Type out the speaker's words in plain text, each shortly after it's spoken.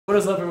What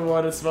is up,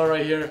 everyone? It's Bo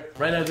right here.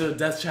 Right now, doing a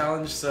death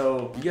challenge,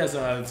 so you guys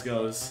know how this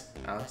goes.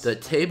 Alex? The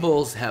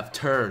tables have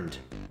turned,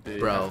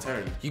 bro. Have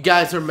turned. You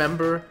guys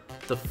remember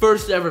the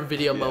first ever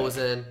video Mo was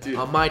in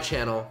on my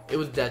channel? It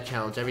was death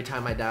challenge. Every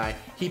time I die,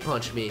 he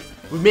punched me.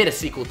 We made a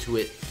sequel to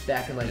it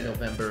back in like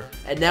November,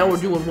 and now we're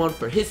doing one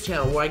for his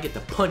channel where I get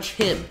to punch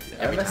him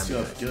every time. I messed you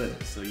up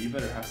good, so you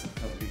better have some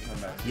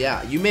comeback.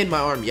 Yeah, you made my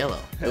arm yellow.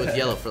 It was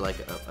yellow for like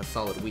a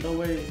solid week. No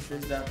way,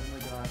 there's that. Oh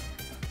my god.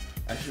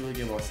 I should really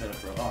get one set up,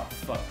 bro. Oh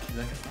fuck.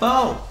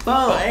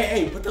 Boom!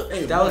 Hey, what the?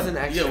 Hey, that was an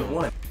extra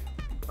one.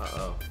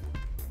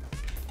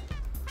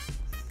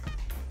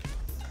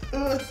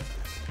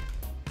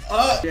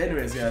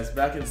 Anyways, guys,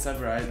 back in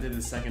December, I did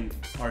the second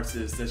part to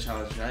this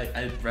challenge.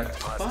 I wrecked.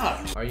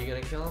 Fuck. Are you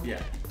gonna kill him?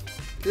 Yeah.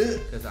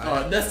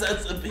 Oh,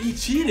 that's he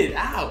cheated.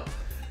 Ow.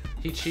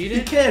 He cheated?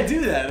 You can't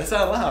do that. That's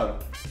not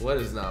allowed. What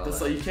is not allowed?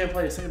 That's like you can't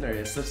play a secondary.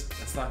 It's just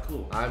that's not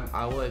cool.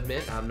 I will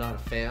admit I'm not a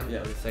fan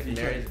of the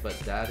secondaries, but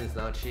that is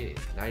not cheating.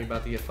 Now you're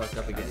about to get fucked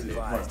up again. Just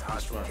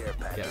run.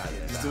 Get out of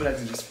here. Just do what I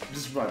do.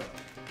 Just run.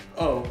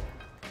 Oh.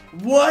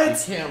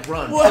 What? You can't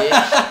run,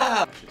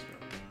 bitch.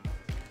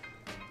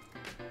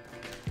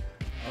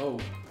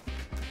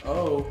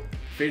 Oh.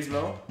 Phase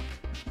Mo?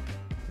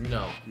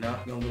 No. No,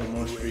 no little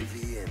Mo streak.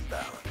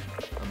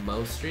 A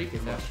Mo streak?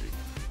 Is that streak?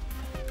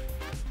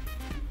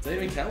 Does that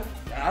even count?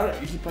 I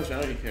don't. You keep pushing.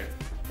 I don't even care.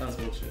 That was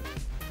bullshit.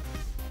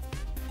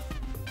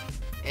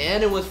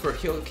 And it was for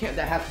kill cam.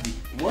 That had to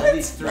be at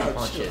least 3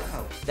 punches.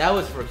 That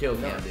was for kill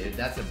cam, dude.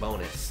 That's a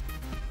bonus.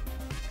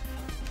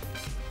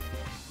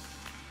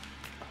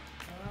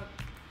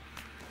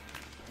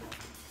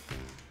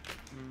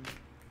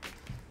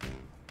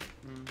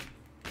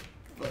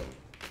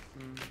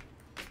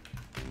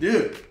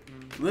 Dude,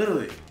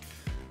 literally.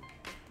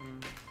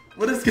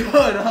 What is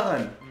going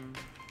on?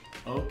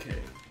 Okay.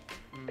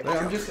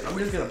 I'm just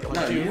gonna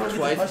punch you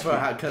twice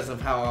because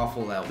of how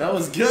awful that was. That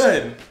was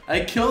good.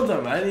 I killed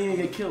him. I didn't even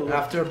get killed.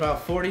 After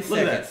about 40 seconds. Look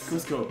at that.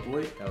 Let's go,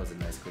 boy. That was a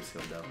nice quick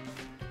skill though.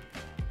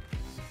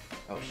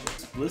 Oh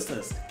shit. Blista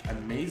is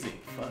amazing.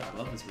 Fuck, I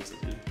love this Blista,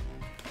 dude.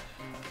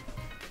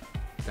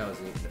 That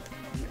was neat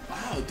though.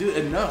 Wow, dude,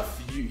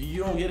 enough.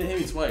 You don't get to hit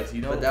me twice,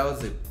 you know? But that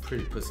was a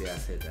pretty pussy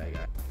ass hit that I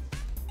got.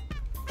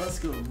 Let's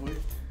go, boy.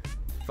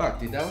 Fuck,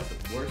 dude, that was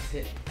the worst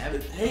hit ever.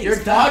 Hey,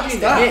 you're dodging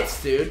the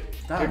hits, dude.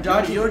 Stop. You're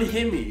dodging. You already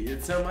hit me.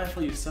 It's not my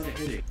fault you suck at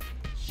hitting.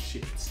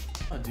 Shit.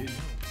 Oh, dude, no.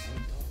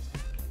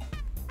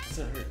 That's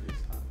gonna hurt, dude.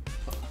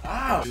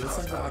 Ow! Dude, that's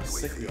like how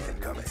sick we are.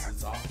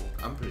 It's awful.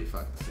 I'm pretty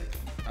fucking sick.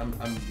 I'm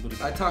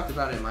literally. I talked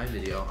about it in my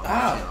video on my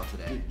channel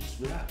today. Dude, just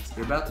relax.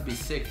 You're about to be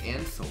sick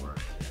and sore.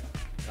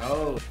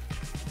 Oh.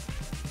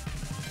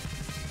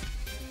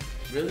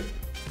 Really?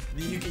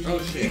 You can't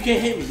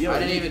hit me. Yo, I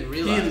didn't even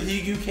realize.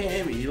 You can't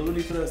hit me. You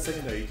literally put out a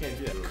secondary. You can't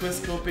do that.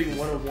 Quickscoping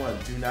 101.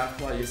 Do not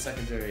pull out your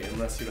secondary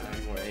unless you don't have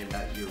any more aim.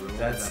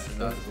 That's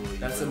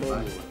a mobile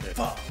right there.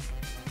 Fuck.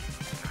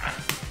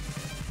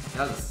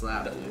 That was a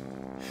slap, dude.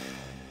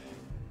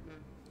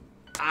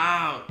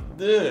 Ow,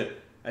 dude.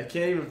 I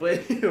can't even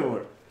play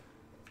anymore.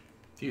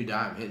 If you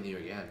die, I'm hitting you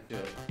again. Yeah.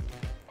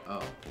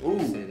 Oh. Ooh.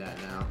 Say that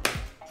now.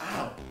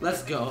 Ow.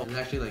 Let's go. It's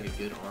actually like a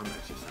good arm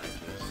exercise.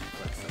 Just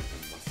flex like the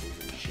muscles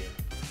and shit.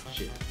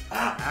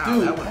 Ow,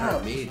 dude, that one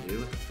hurt me, dude.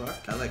 What the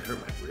fuck? That like hurt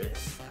my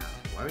wrist. Ow.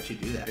 Why would you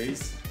do that?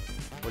 Phase.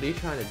 What are you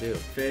trying to do?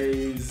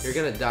 Phase. You're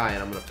gonna die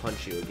and I'm gonna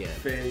punch you again.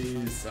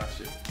 Phase. Oh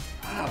shit.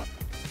 Ow.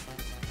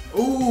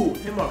 Ooh,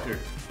 hit marker.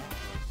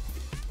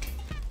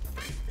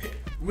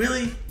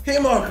 Really?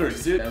 Hit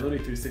markers, dude. I literally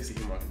 360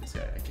 hit marker this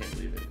guy. I can't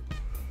believe it.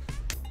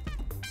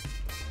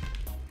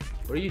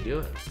 What are you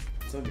doing?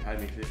 Someone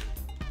behind me, dude.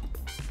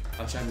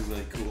 I'm trying to be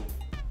really cool.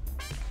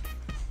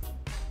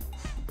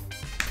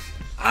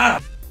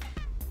 Ah!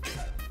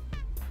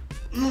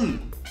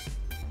 I'm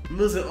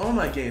losing all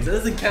my games. That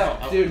doesn't count.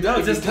 Dude, no,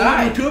 you just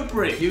died.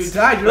 Recuperate. You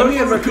died. Let me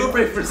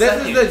recuperate for a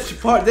second. This is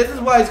the part. This is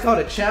why it's called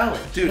a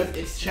challenge. Dude,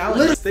 it's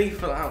challenge. This thing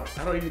fell out.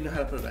 I don't even know how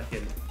to put it back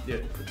in.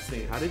 Yeah, put this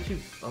thing in. How did you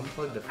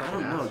unplug the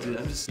fucking I don't know, dude.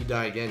 I'm just. You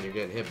die again, you're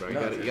getting hit, bro.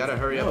 You gotta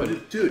hurry up.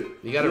 Dude.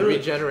 You gotta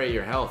regenerate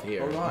your health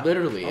here.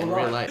 Literally, in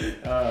real life.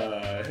 Hit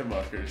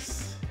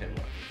markers. Hit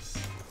markers.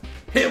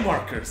 Hit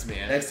markers,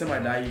 man. Next time I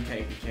die, you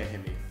can't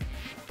hit me.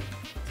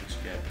 That's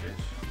what you get,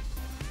 bitch.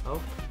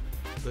 Oh,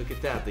 look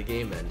at that. The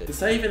game ended. It's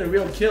not even a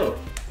real kill.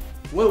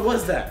 What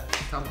was that?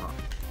 Come on.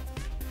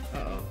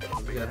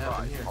 What's gonna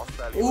happen here?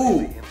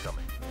 Ooh.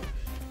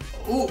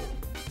 Ooh.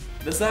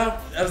 That's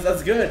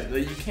good.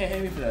 You can't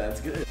hit me for that.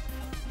 That's good.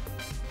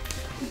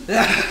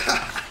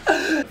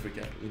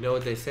 You know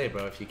what they say,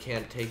 bro. If you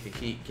can't take the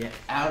heat, get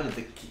out of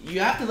the.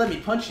 You have to let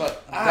me punch you.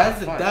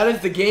 That is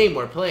the game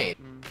we're playing.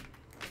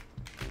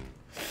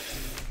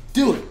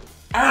 Dude.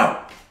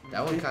 Ow.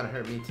 That one kind of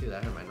hurt me too.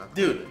 That hurt my knuckles.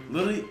 Dude,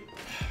 literally.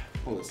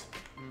 Hold this.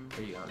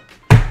 Where you going?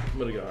 I'm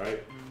gonna go. All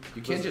right.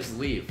 You can't just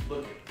leave.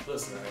 Look,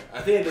 listen. All right?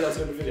 I think that's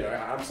gonna be the video. All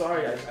right? I'm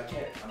sorry. I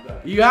can't. I'm done.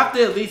 You have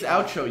to at least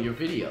outro your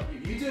video.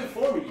 You do it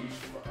for me.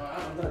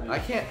 I'm done. Dude. I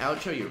can't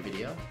outro your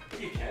video.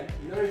 You can.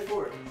 You know you're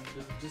for it.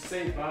 Just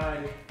say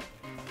bye.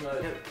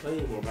 I can't play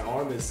anymore. My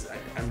arm is.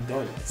 I'm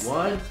done.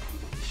 One.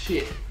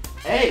 Shit.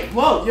 Hey,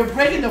 whoa, you're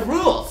breaking the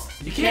rules.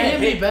 You can't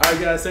hit me back.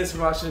 Alright guys, thanks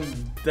for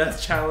watching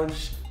Death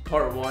Challenge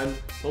Part 1.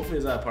 Hopefully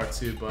it's not Part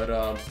 2,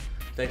 but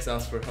thanks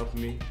Alex for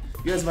helping me.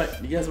 You guys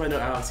might know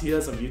Alex. He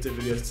has some YouTube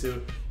videos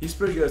too. He's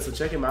pretty good, so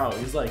check him out.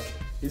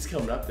 He's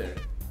coming up there.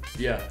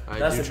 Yeah,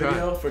 that's the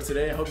video for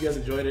today. I hope you guys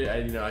enjoyed it.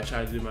 I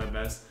tried to do my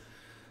best.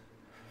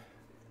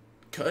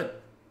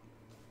 Cut.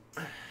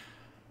 Should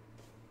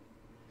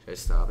I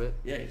stop it?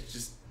 Yeah,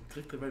 just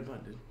click the red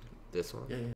button, dude. This one? Yeah.